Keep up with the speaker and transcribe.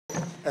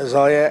As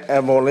I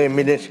am only a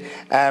minute,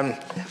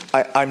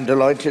 I'm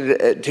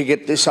delighted to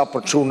get this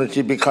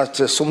opportunity, because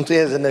there's something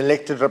as an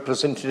elected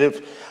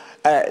representative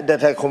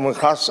that I come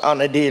across on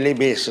a daily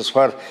basis,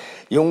 where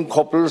young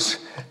couples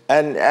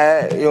and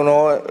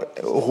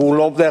who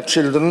love their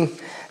children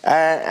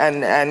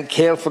and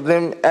care for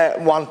them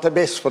want the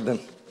best for them.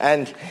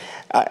 And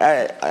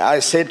I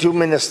say to you,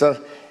 Minister,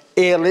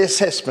 early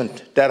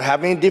assessment. They're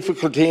having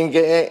difficulty in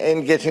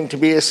getting to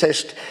be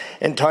assessed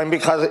in time,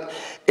 because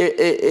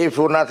if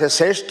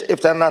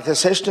they're not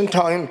assessed in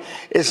time,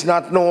 it's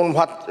not known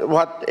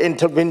what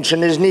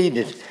intervention is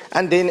needed.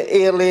 And then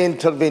early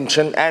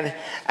intervention and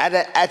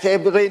at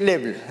every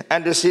level.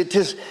 And you see, it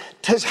is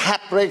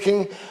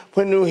heartbreaking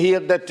when you hear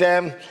that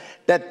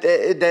that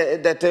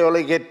they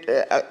only get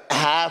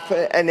half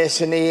an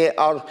SNA,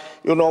 or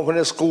when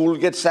a school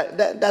gets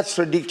that. That's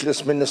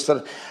ridiculous,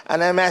 Minister.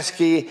 And I'm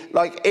asking,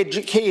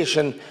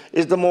 education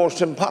is the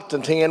most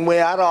important thing, and we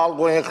are all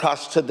going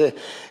across to the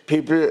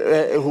people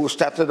who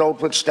started out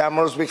with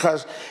stammers,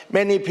 because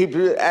many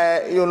people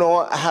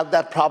have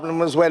that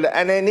problem as well.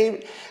 And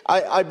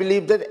I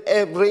believe that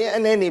every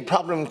and any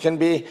problem can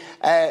be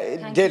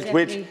dealt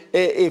with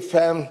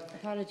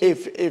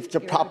if the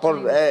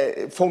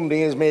proper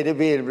funding is made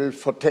available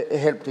to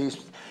help these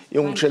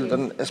young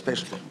children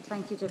especially.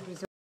 Thank you,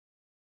 Deputy.